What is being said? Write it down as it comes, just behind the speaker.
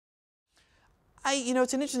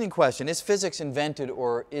It's an interesting question. Is physics invented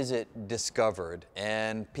or is it discovered?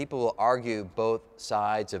 And people will argue both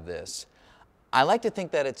sides of this. I like to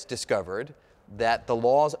think that it's discovered, that the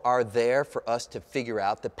laws are there for us to figure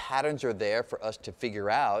out, the patterns are there for us to figure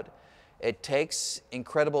out. It takes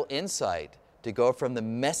incredible insight to go from the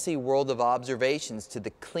messy world of observations to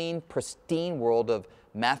the clean, pristine world of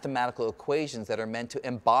mathematical equations that are meant to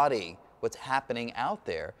embody what's happening out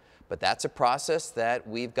there. But that's a process that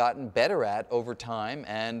we've gotten better at over time,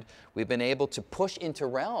 and we've been able to push into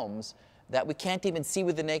realms that we can't even see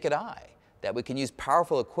with the naked eye, that we can use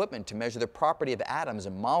powerful equipment to measure the property of atoms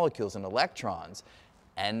and molecules and electrons.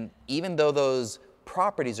 And even though those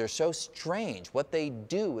properties are so strange, what they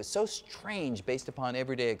do is so strange based upon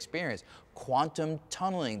everyday experience. Quantum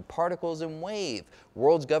tunneling, particles and wave,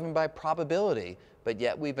 worlds governed by probability, but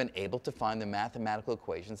yet we've been able to find the mathematical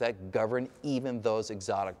equations that govern even those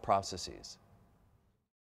exotic processes.